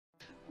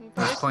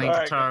I was playing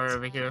guitar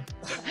over here.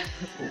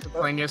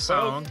 Playing your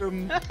song.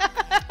 Welcome to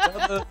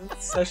another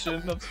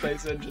session of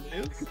Space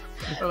Engineers.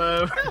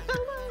 Hello.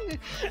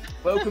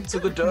 Welcome to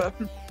the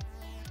derp.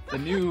 The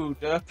new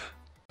derp.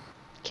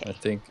 I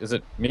think, is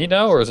it me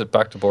now or is it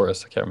back to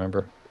Boris? I can't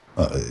remember.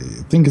 I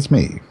think it's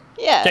me.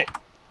 Yeah. Okay.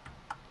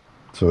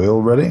 So we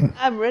all ready?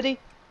 I'm ready.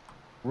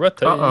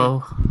 Ready.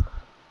 Uh-oh.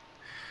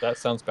 That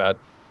sounds bad.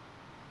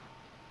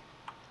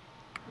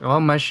 Well,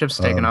 my ship's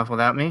taking off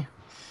without me.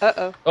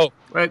 Uh-oh. Oh.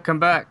 Wait, come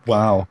back.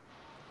 Wow.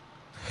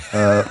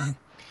 Well,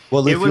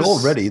 if was- you're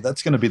all ready,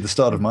 that's going to be the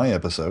start of my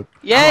episode.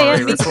 Yeah, I'm yeah.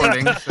 already Me too.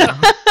 recording. So.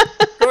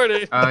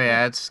 Recording. Oh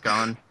yeah, it's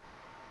gone.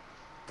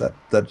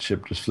 That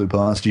ship just flew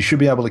past. You should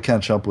be able to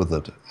catch up with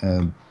it.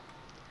 And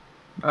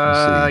see.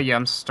 Yeah,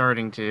 I'm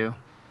starting to.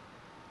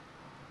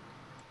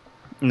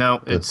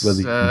 No, that's it's whether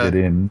you can get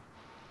in.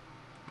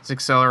 It's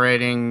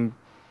accelerating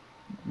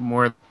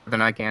more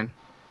than I can.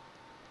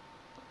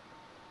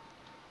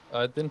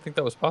 I didn't think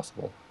that was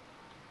possible.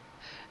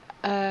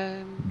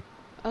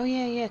 Oh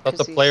yeah, yeah. I thought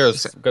 'cause the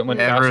players went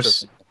Ever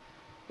faster.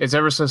 It's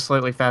ever so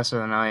slightly faster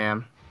than I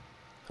am.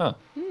 Huh.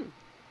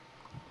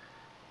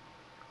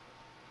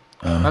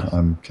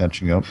 I'm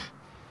catching up.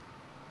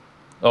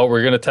 Oh,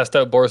 we're going to test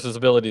out Boris's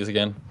abilities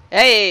again.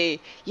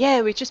 Hey,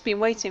 yeah. We've just been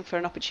waiting for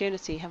an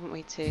opportunity, haven't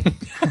we? To.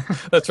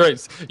 That's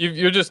right.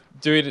 You're just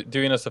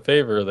doing us a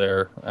favor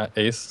there,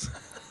 Ace.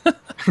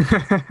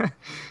 I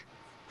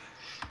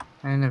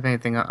didn't have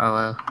anything.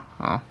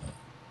 Oh.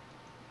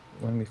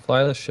 When we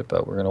fly the ship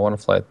out, we're going to want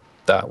to fly it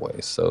that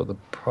way. So it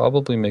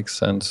probably makes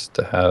sense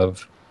to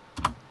have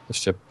the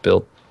ship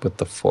built with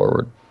the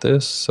forward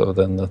this. So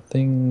then the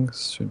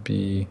things should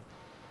be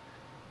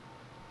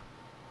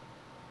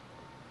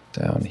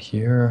down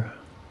here.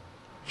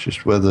 It's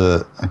just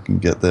whether I can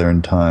get there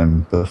in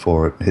time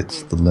before it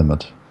hits the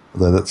limit.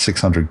 Although that's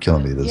 600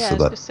 kilometers, Yeah, so I was that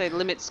going to say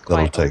limit's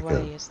quite take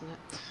away, isn't it?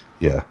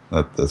 yeah,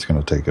 that's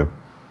going to take a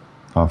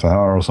half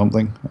hour or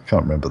something. I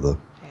can't remember the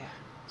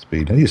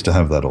speed. I used to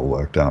have that all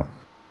worked out.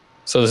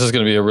 So this is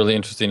going to be a really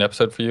interesting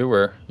episode for you,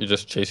 where you're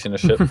just chasing a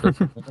ship for a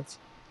few minutes.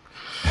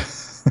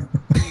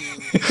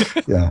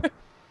 Yeah.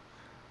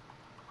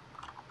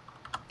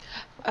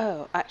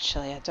 Oh,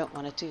 actually, I don't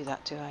want to do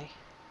that, do I?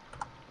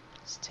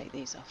 Let's take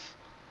these off.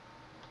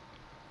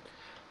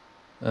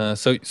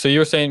 So you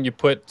were saying you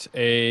put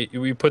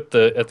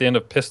the at the end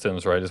of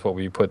pistons, right? Is what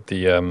we put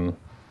the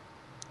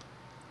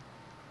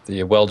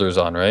welders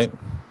on, right?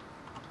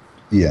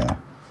 Yeah.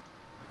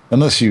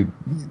 Unless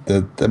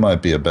there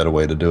might be a better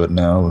way to do it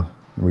now.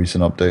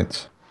 Recent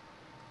updates.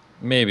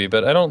 Maybe,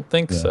 but I don't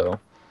think Yeah. so.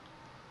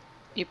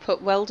 You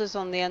put welders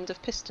on the end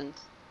of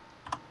pistons.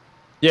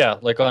 Yeah,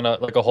 like on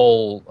a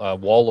whole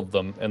wall of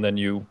them, and then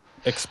you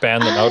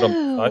expand them out on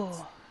the sides.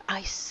 Oh,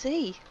 I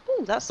see.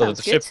 Oh, that So that sounds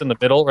the good. ship's in the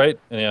middle, right?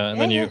 Yeah, and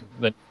then Yeah, you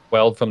then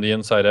weld from the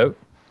inside out.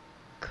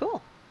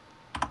 Cool.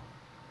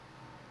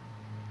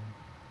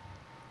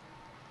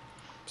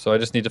 So I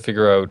just need to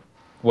figure out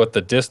what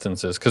the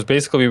distance is, because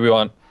basically we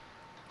want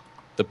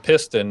the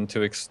piston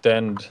to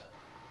extend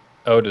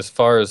out as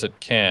far as it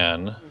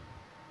can.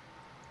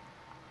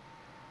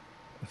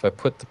 If I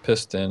put the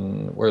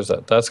piston, where's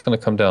that? That's going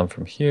to come down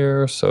from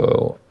here,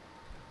 so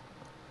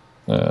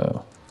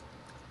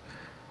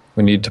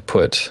we need to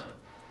put,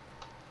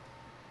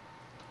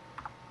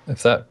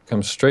 if that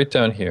comes straight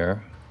down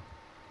here,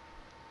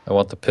 I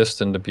want the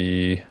piston to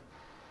be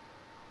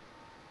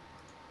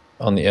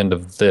on the end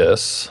of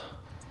this.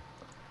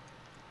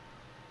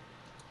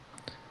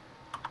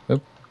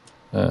 Oop.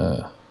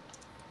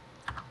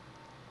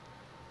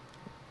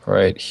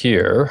 Right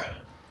here.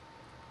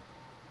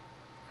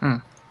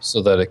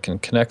 So that it can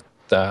connect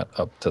that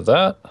up to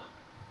that.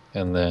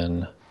 And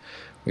then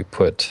we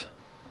put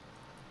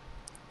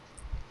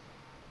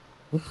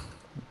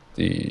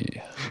the...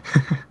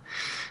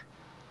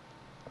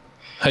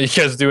 How you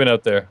guys doing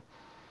out there?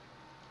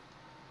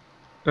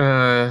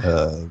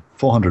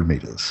 400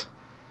 meters.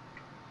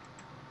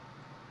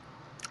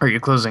 Are you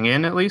closing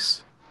in at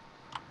least?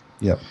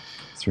 Yep.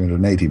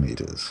 380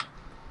 meters.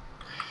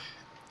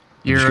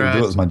 I'm just going to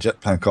do it with my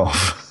jetpack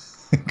off.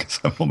 Because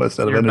I'm almost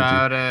out of You're energy.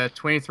 about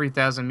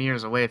 23,000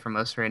 meters away from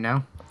us right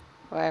now.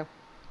 Wow.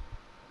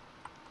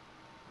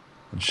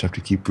 I just have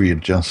to keep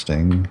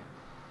readjusting.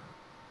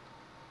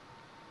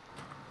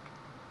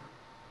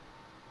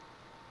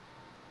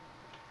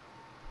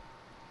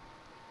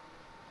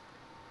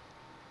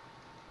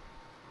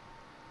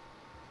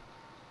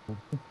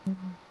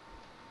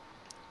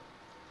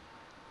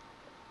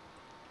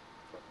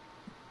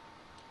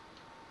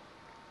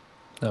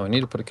 Now I need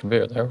to put a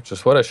conveyor there, which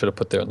is what I should have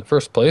put there in the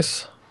first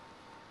place.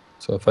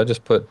 So if I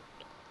just put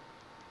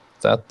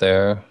that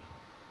there,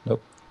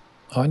 nope.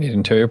 Oh, I need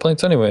interior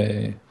plates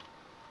anyway.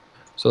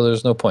 So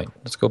there's no point.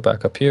 Let's go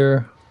back up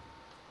here.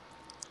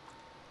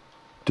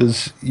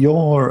 Does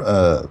your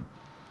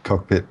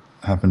cockpit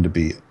happen to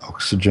be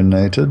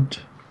oxygenated,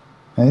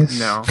 Ace?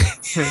 No.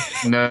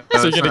 No.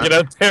 So you're it's going to not. get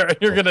out there and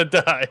you're going to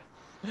die.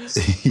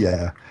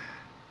 Yeah.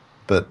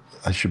 But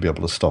I should be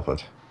able to stop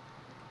it.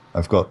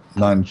 I've got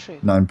Oh, true.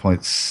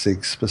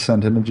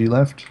 9.6% energy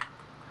left.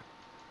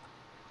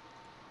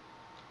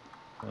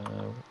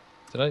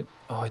 Did I?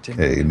 Oh, I didn't.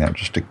 Okay, now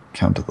just to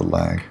counter the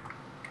lag.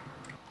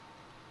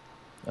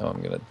 Oh,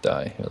 I'm gonna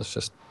die. Here, let's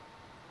just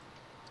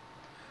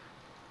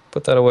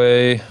put that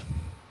away.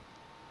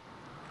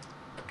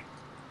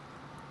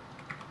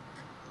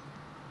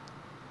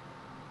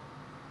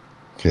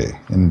 Okay,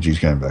 energy's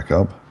going back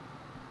up.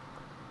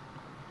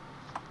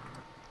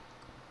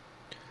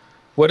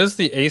 What is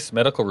the Ace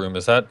medical room?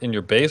 Is that in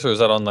your base or is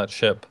that on that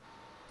ship?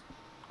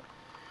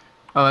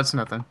 Oh, that's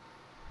nothing.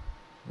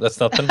 That's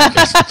nothing? Okay.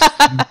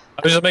 I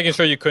was just making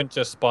sure you couldn't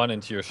just spawn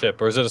into your ship.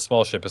 Or is it a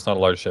small ship? It's not a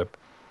large ship.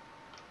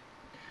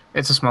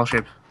 It's a small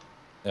ship.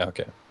 Yeah,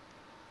 okay.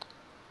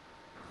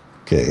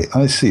 Okay,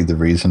 I see the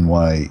reason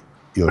why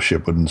your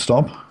ship wouldn't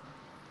stop.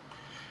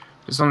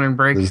 Did something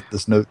break?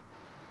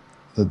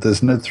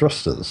 There's no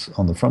thrusters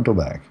on the front or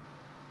back.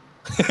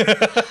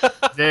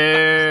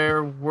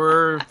 There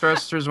were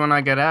thrusters when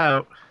I got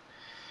out.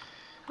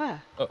 Huh.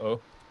 Uh-oh.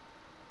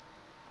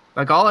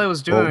 Like, all I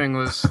was doing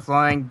was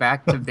flying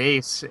back to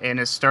base, and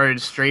it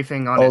started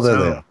strafing on Oh, its there own.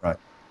 they are. Right.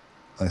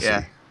 I see.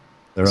 Yeah.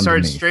 They're It started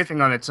underneath.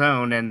 strafing on its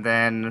own, and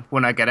then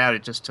when I got out,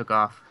 it just took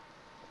off.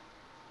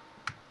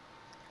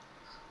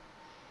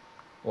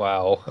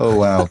 Wow. Oh,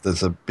 wow.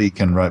 There's a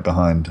beacon right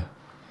behind.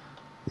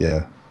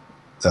 Yeah.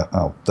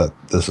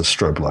 There's a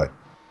strobe light.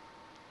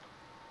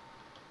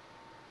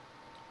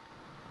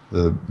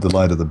 The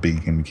light of the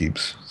beacon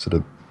keeps sort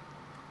of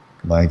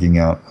lagging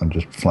out and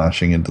just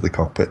flashing into the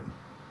cockpit.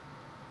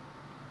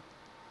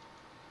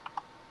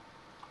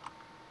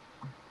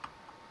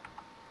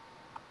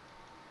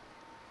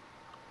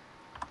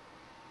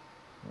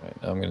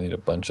 Alright, now I'm gonna need a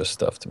bunch of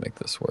stuff to make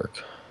this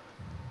work.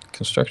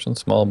 Construction,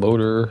 small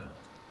motor.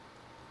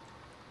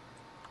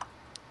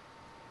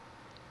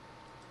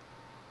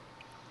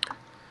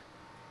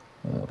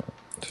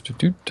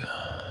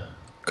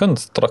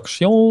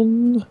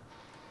 Construction.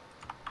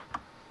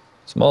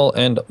 Small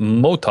and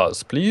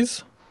motors,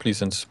 please.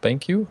 Please and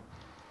spank you.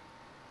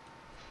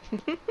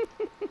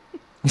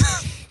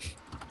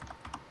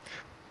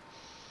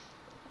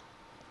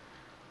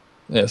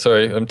 Yeah,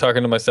 sorry, I'm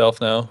talking to myself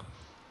now.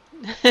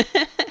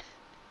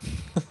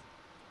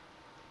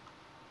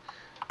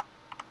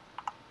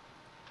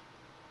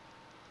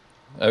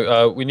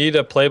 We need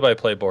a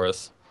play-by-play,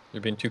 Boris.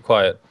 You're being too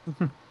quiet.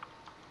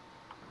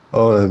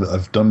 Oh,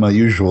 I've done my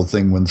usual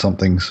thing when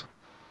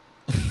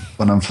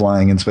I'm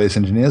flying in Space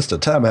Engineers to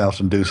tab out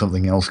and do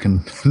something else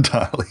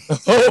entirely.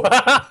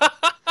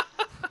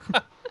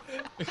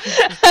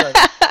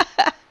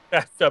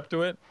 Catch up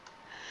to it.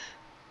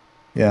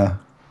 Yeah.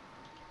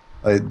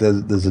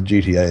 There's a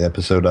GTA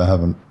episode I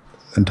haven't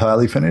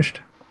entirely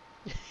finished.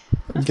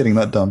 I'm getting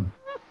that done.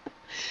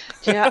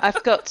 Do you know,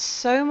 I've got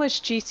so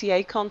much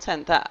GTA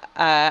content that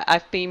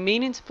I've been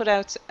meaning to put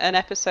out an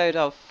episode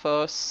of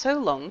for so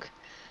long,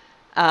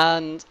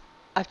 and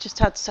I've just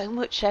had so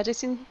much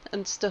editing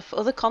and stuff,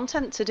 other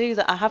content to do,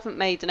 that I haven't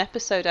made an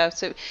episode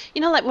out of.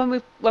 You know, like when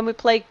we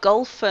played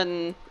golf,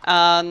 and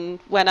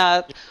when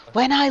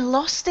I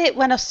lost it,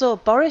 when I saw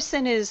Boris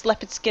in his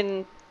leopard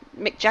skin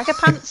Mick Jagger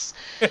pants,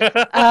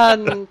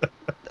 and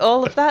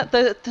all of that.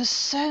 There's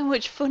so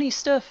much funny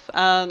stuff,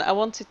 and I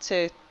wanted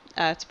to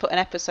put an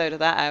episode of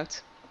that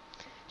out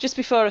just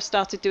before I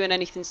started doing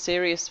anything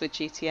serious with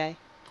GTA.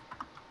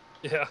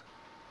 Yeah.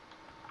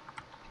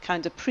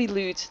 Kind of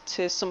prelude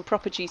to some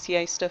proper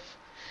GTA stuff.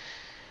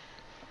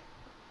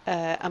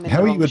 I'm in How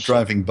the are wrong you at ship.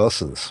 driving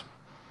buses?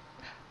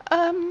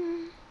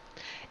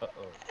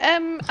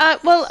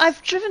 Well,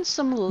 I've driven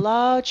some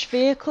large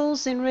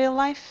vehicles in real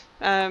life,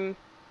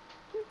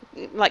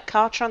 like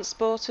car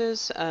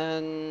transporters,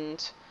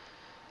 and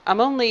I'm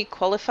only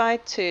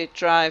qualified to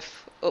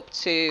drive up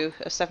to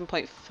a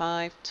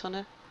 7.5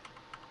 tonner.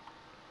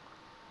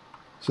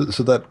 So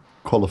that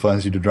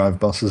qualifies you to drive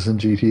buses in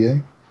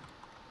GTA?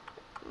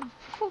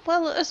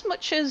 Well, as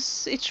much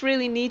as it's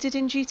really needed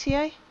in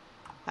GTA.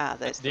 Ah,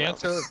 there's The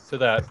answer to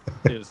that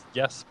is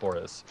yes,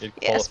 Boris. It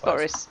Yes,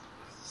 qualifies.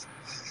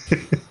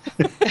 Boris.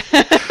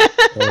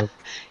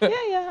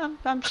 Yeah,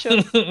 I'm sure.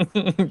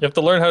 You have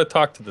to learn how to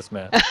talk to this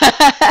man.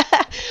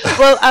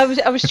 Well, I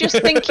was just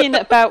thinking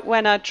about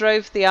when I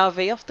drove the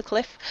RV off the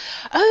cliff.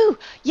 Oh,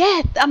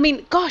 yeah, I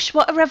mean, gosh,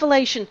 what a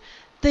revelation.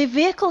 The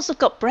vehicles have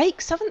got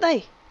brakes, haven't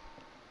they?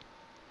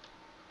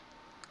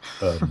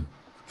 I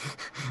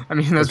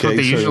mean, that's what Okay,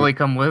 they so- usually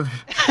come with.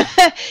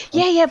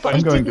 Yeah, but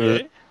I'm going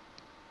to.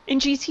 in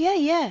GTA,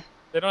 yeah.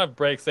 They don't have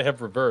brakes, they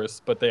have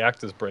reverse, but they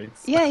act as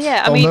brakes.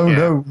 Yeah, I Oh mean...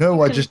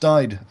 no! I can- just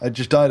died.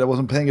 I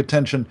wasn't paying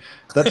attention.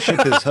 That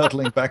ship is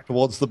hurtling back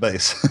towards the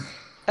base.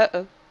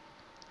 Uh-oh.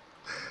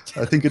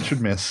 I think it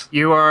should miss.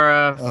 You are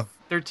Oh.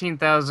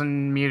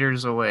 13,000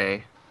 meters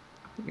away.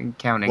 And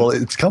counting. Well,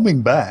 it's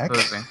coming back.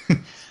 Closing.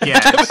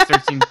 Yeah, it's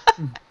 13.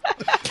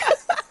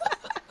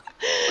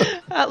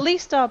 At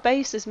least our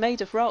base is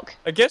made of rock.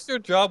 I guess your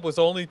job was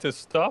only to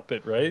stop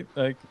it, right?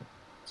 Like,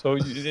 so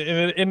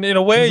in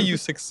a way, you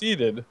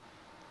succeeded.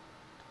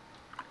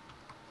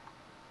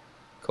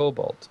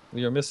 Cobalt.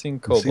 We are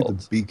missing I see the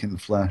cobalt. beacon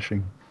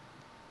flashing.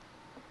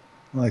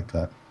 I like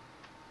that.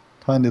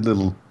 Tiny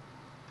little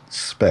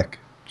speck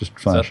Just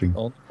Is that flashing.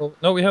 all the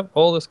no, we have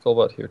all this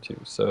cobalt here too.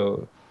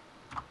 So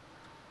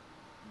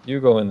you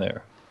go in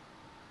there.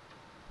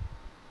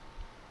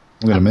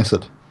 I'm going to miss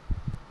it.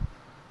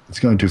 It's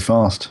going too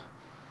fast.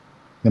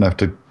 I'm going to have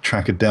to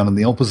track it down in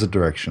the opposite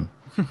direction.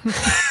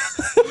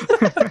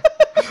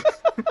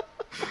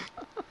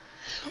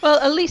 Well,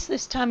 at least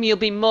this time you'll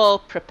be more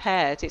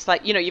prepared. It's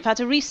like, you've had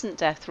a recent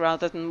death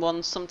rather than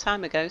one some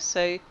time ago,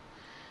 so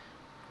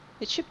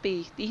it should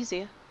be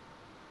easier.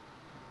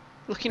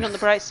 Looking on the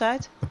bright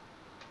side.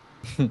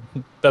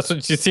 That's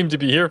what you seem to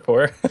be here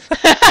for.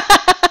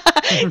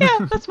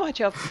 Yeah, that's my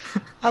job.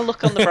 I'll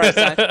look on the bright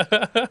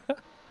side.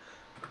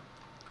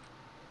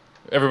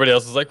 Everybody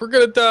else is like, we're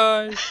gonna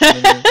die.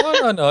 And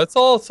then no, it's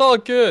all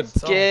good.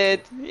 It's all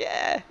Good.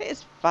 Yeah,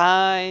 it's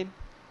fine.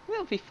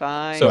 We'll be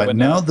fine. So- Right, but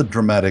now now- the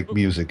dramatic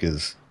music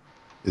is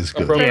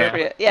good.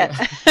 Appropriate.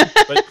 Yeah.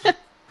 But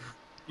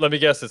let me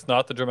guess, it's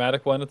not the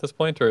dramatic one at this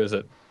point, or is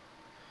it?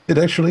 It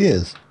actually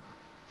is.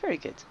 Very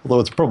good.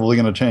 Although it's probably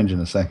going to change in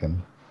a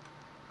second.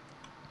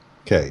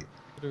 Okay.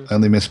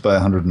 Only missed by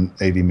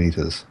 180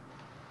 meters.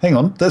 Hang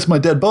on, that's my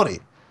dead body.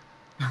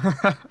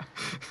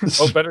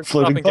 It's Oh, better stop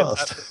floating and get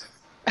past.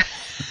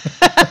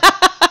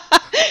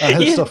 I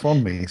had Yeah. stuff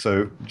on me,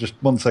 so just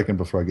 1 second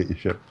before I get your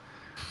ship.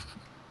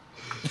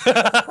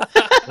 I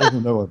don't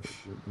even know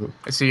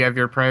I see you have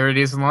your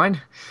priorities in line.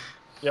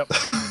 Yep.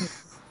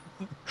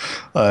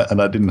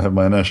 and I didn't have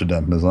my inertia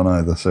dampeners on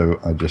either, so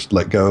I just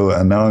let go,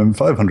 and now I'm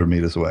 500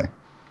 meters away.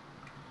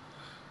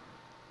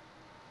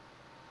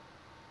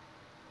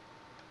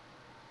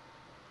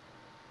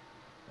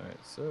 All right,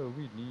 so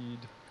we need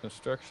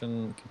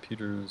construction,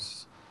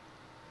 computers.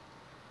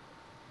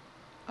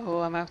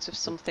 Oh, I'm out of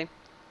something.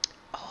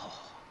 Oh,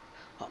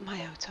 what am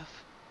I out of?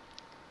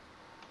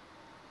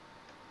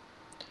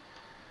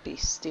 Be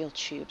steel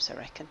tubes, I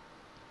reckon.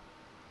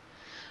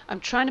 I'm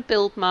trying to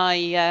build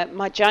my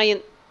my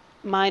giant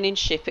mining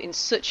ship in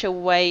such a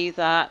way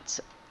that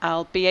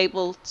I'll be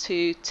able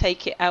to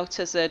take it out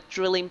as a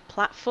drilling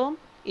platform,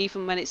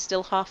 even when it's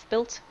still half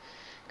built,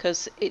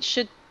 because it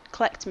should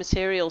collect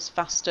materials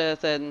faster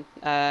than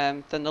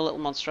the little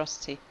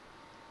monstrosity.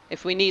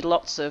 If we need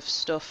lots of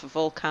stuff of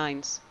all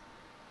kinds.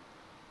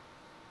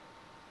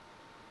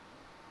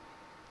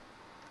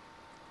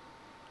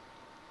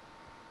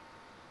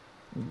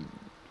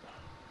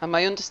 And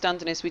my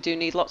understanding is we do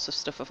need lots of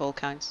stuff of all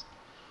kinds.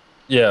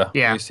 Yeah,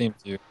 Yeah. we seem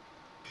to.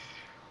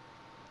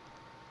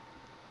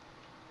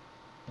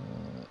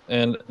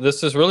 And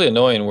this is really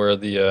annoying where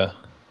the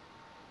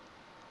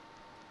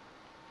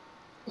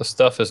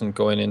stuff isn't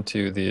going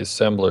into the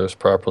assemblers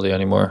properly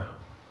anymore.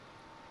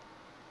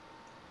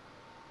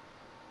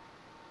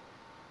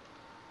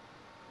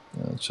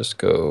 Let's just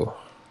go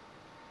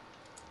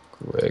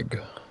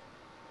Greg.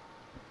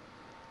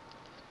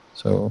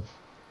 So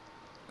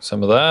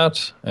some of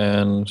that,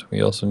 and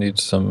we also need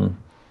some.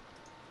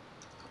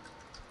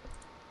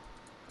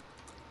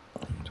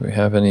 Do we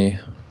have any?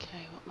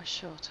 Okay, what am I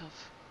short of?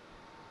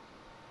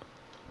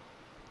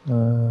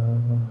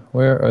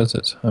 Where is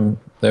it?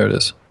 There it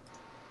is.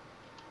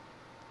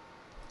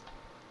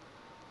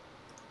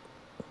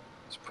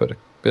 Let's put a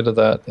bit of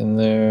that in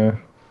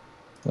there.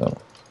 No.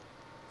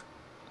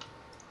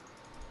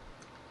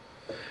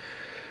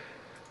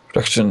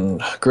 Production,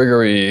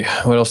 Gregory,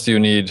 what else do you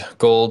need?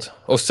 Gold.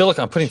 Oh,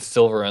 silicon. I'm putting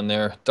silver in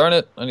there. Darn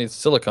it. I need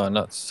silicon,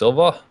 not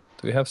silver.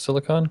 Do we have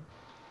silicon?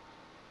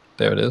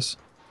 There it is.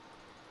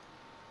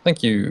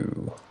 Thank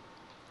you.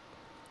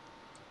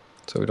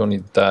 So we don't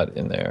need that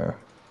in there.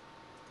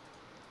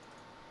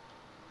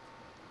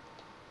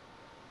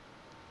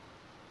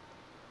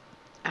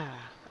 Ah,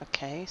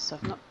 okay, so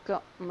I've not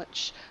got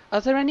much.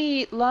 Are there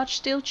any large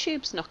steel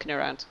tubes knocking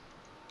around?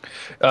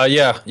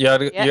 Yeah. You Yeah.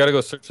 gotta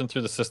go searching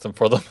through the system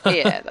for them.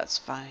 Yeah, that's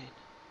fine.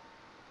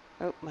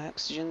 Oh, my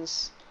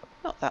oxygen's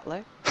not that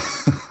low.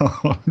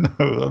 Oh no,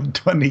 I'm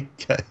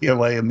 20k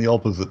away in the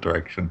opposite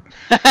direction.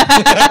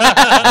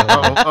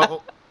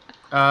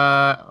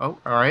 All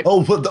right.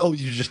 Oh,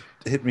 you just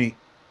hit me.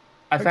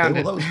 I found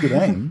well, that it. was good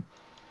aim.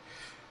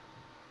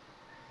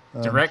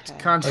 Direct Okay.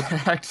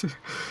 contact.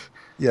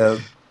 Yeah,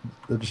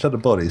 I just had a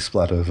body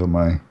splat over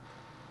my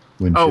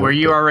windshield. Oh, were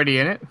you but- already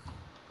in it?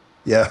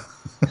 Yeah.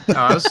 Oh,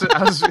 I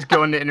was just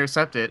going to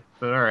intercept it,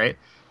 but all right.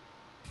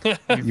 You You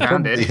found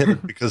probably it. hit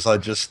it because I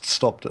just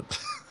stopped it.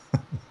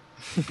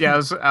 Yeah, I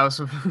was I was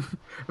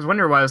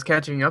wondering why I was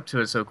catching up to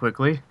it so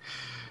quickly.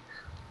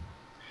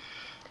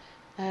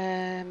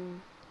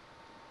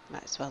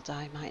 Might as well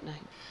die, mightn't I?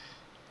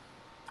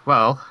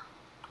 Well,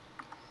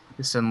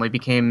 this suddenly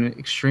became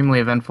extremely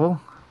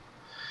eventful.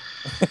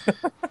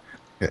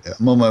 Yeah,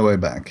 I'm on my way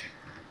back.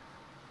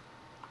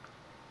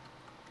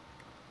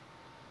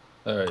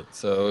 All right,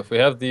 so if we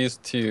have these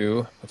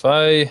two, if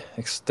I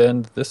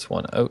extend this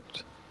one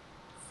out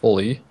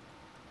fully,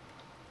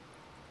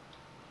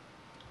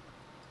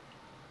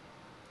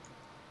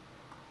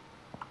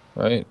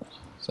 right?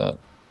 Is that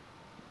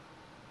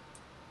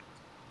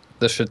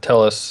this should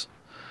tell us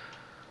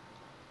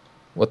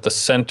what the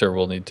center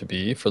will need to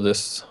be for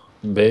this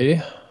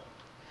bay.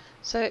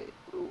 So,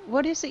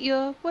 what is it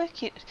you're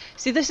working?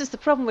 See, this is the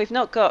problem. We've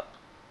not got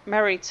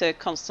Mary to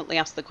constantly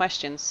ask the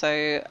question,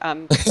 so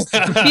I'm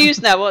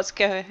confused now. What's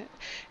going?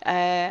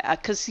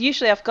 Because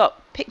usually I've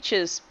got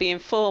pictures being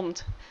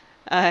formed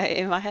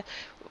in my head.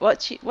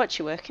 What you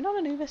working on,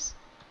 Anubis?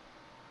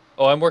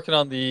 Oh, I'm working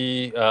on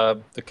the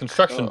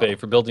construction Cool. bay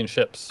for building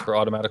ships, for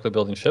automatically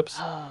building ships.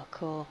 Oh,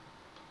 cool.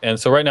 And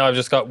so right now I've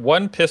just got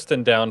one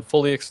piston down,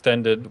 fully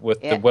extended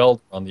with the Yeah.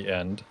 weld on the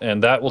end,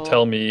 and that will Cool.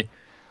 tell me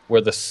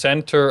where the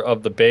center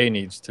of the bay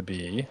needs to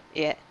be.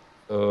 Yeah.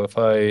 So if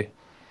I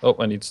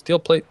need steel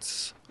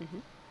plates.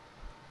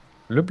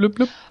 Bloop, bloop,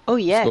 bloop. Oh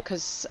yeah, Let's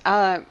because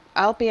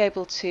I'll be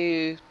able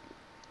to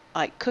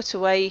like cut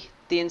away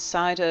the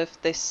inside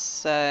of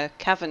this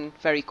cavern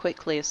very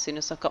quickly as soon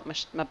as I've got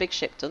my big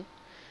ship done.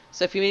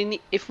 So if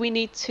we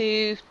need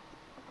to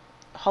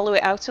hollow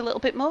it out a little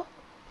bit more,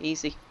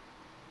 easy.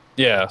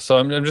 Yeah, so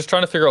I'm just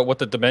trying to figure out what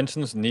the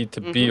dimensions need to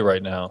be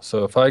right now.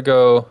 So if I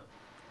go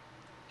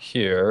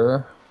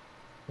here,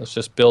 let's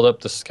just build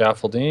up the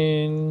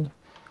scaffolding.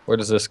 Where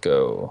does this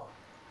go?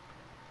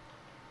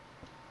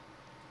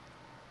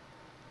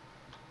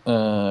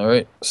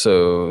 Right,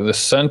 so the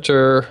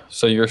center,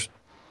 so your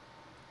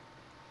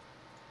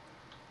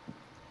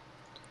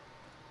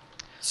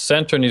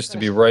center needs to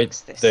be right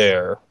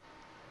there.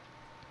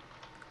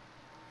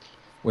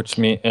 Which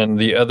and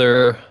the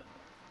other...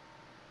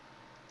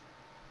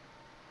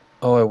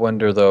 Oh, I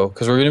wonder though,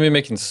 because we're going to be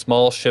making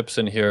small ships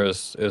in here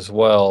as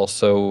well,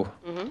 so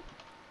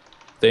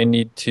they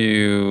need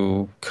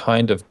to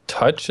kind of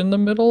touch in the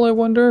middle, I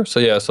wonder.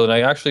 So yeah, so then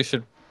I actually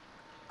should...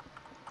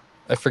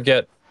 I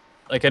forget.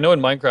 Like, I know in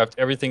Minecraft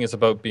everything is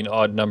about being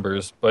odd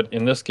numbers, but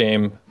in this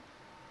game,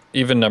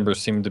 even numbers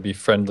seem to be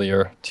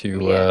friendlier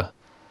to... Yeah.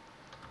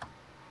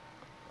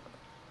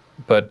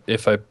 But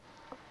if I...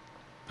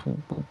 Boo,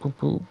 boo, boo,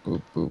 boo,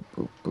 boo, boo,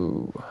 boo,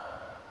 boo.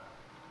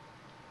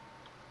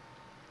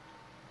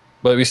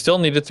 But we still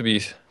need it to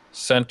be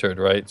centered,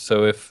 right?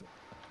 So if...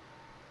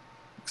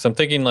 Because I'm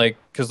thinking, like...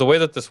 Because the way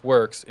that this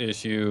works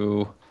is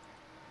you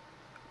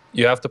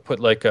have to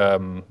put, like,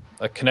 a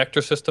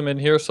connector system in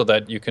here so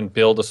that you can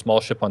build a small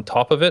ship on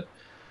top of it.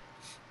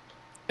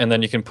 And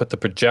then you can put the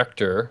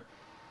projector.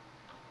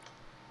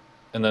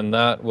 And then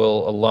that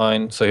will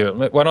align. So here,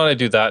 why don't I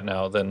do that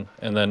now? Then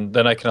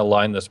I can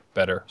align this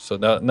better. So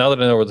now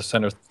that I know where the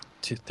center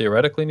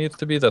theoretically needs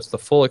to be, that's the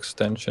full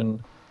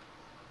extension.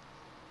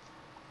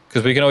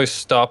 Because we can always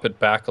stop it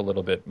back a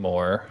little bit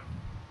more.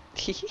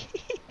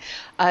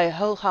 I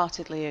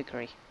wholeheartedly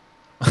agree.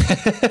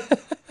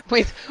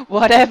 With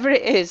whatever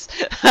it is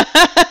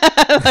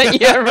that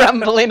you're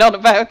rambling on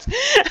about,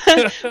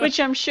 which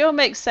I'm sure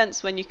makes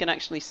sense when you can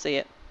actually see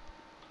it.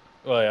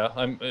 Well, yeah,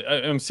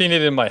 I'm seeing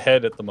it in my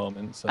head at the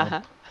moment. So.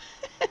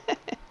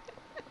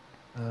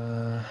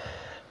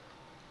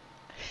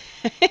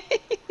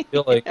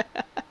 Feel like.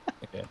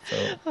 Okay,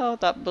 so. Oh,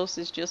 that bus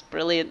is just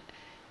brilliant.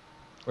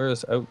 Where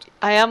is out?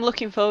 I am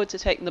looking forward to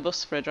taking the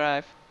bus for a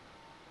drive.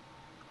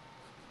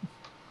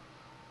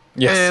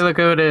 Yes. Hey, look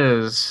who it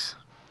is.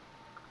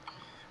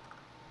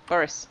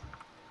 Boris.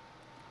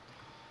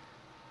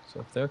 So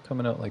if they're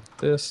coming out like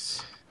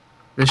this...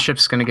 This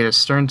ship's gonna get a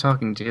stern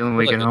talking to when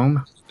we get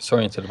home.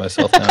 Disoriented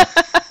myself now.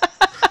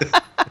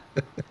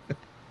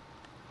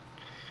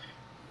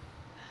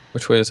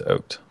 Which way is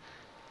out?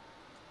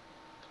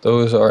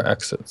 Those are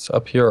exits.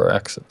 Up here are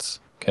exits.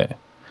 Okay.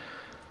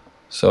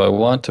 So I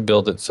want to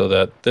build it so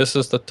that this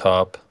is the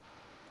top.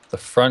 The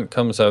front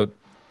comes out.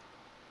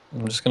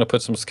 I'm just going to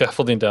put some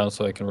scaffolding down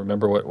so I can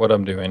remember what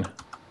I'm doing.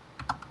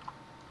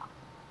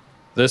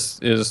 This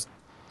is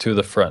to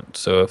the front.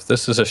 So if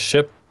this is a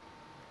ship,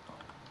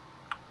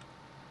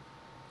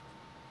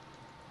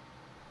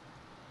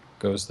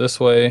 goes this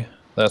way,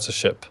 that's a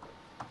ship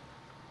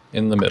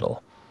in the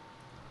middle.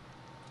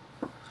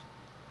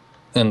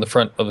 And the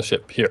front of the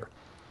ship here.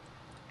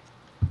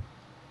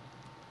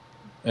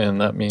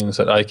 And that means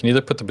that I can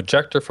either put the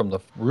projector from the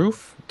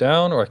roof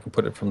down or I can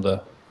put it from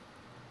the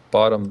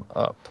bottom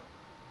up.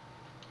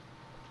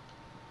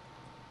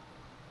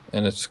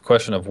 And it's a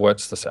question of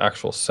what's this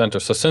actual center.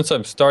 So since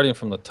I'm starting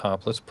from the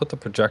top, let's put the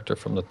projector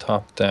from the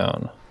top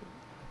down.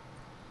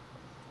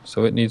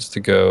 So it needs to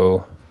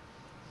go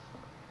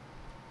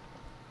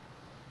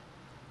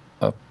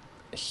up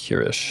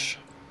here-ish.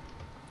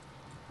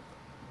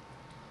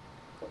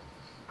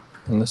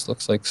 And this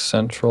looks like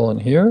central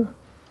in here.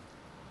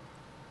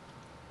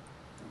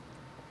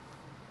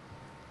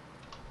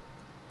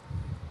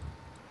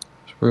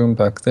 There's room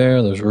back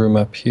there, there's room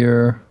up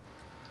here.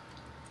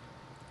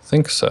 I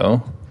think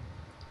so.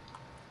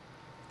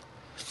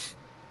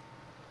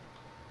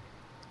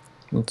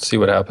 Let's see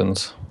what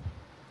happens.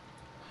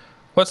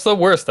 What's the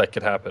worst that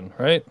could happen,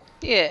 right?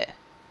 Yeah.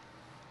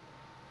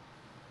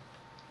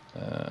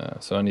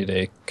 So I need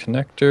a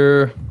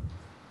connector.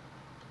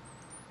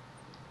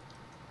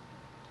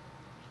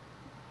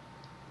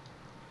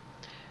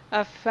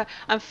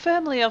 I'm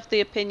firmly of the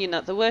opinion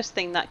that the worst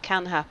thing that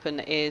can happen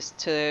is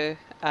to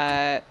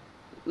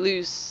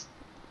lose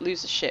a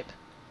ship.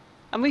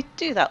 And we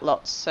do that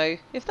lots, so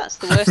if that's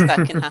the worst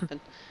that can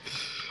happen.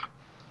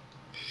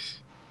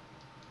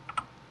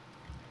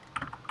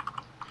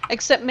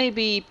 Except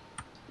maybe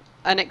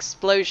an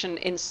explosion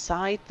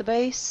inside the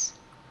base,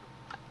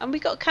 and we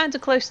got kind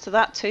of close to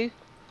that too.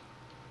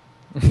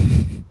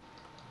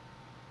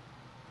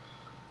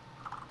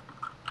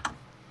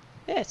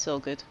 Yeah, it's all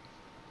good.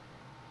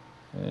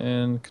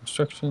 And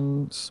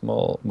construction,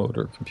 small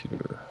motor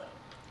computer.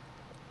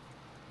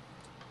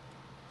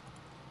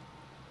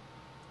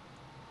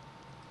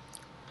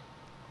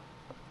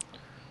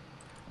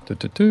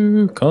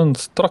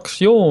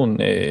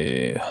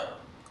 Construzione.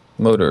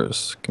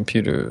 Motors,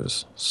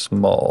 computers,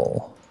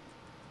 small.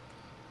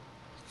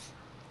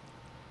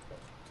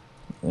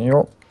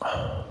 Yep.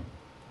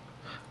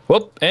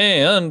 Whoop,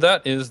 and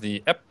that is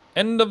the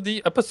end of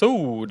the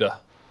episode.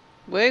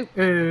 Woo!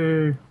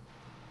 Hey.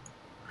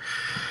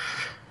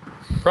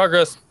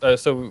 Progress.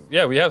 So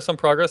yeah, we have some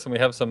progress and we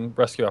have some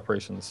rescue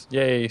operations.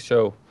 Yay,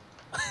 show.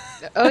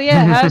 Oh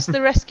yeah, how's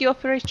the rescue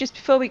operation? Just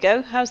before we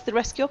go, how's the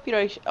rescue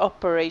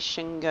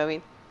operation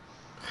going?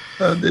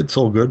 It's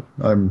all good.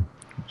 I'm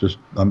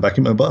back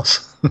in my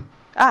bus.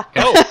 Ah.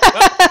 Oh,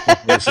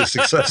 It's a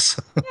success.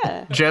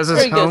 Yeah. Jez is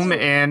Very good. home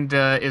and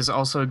is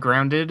also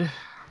grounded.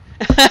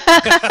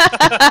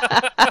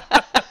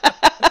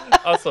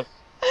 awesome.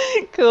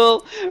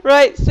 Cool.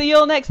 Right, see you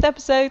all next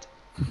episode.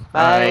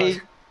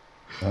 Bye.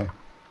 Bye.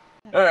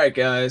 Alright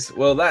guys,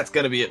 well that's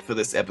gonna be it for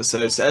this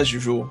episode. So as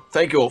usual,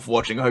 thank you all for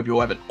watching. I hope you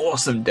all have an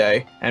awesome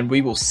day, and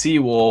we will see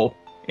you all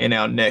in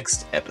our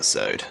next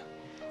episode.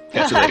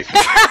 Catch you later.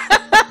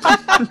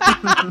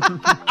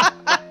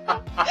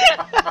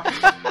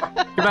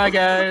 Goodbye,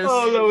 guys.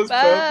 Oh, that was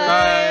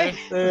Bye.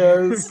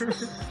 perfect.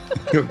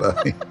 Yes.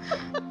 Goodbye.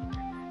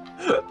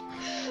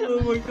 Oh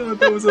my god,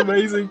 that was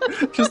amazing.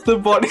 Just the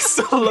body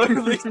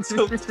slowly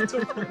tilted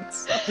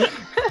towards.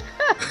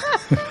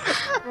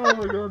 Oh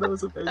my god, that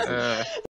was amazing.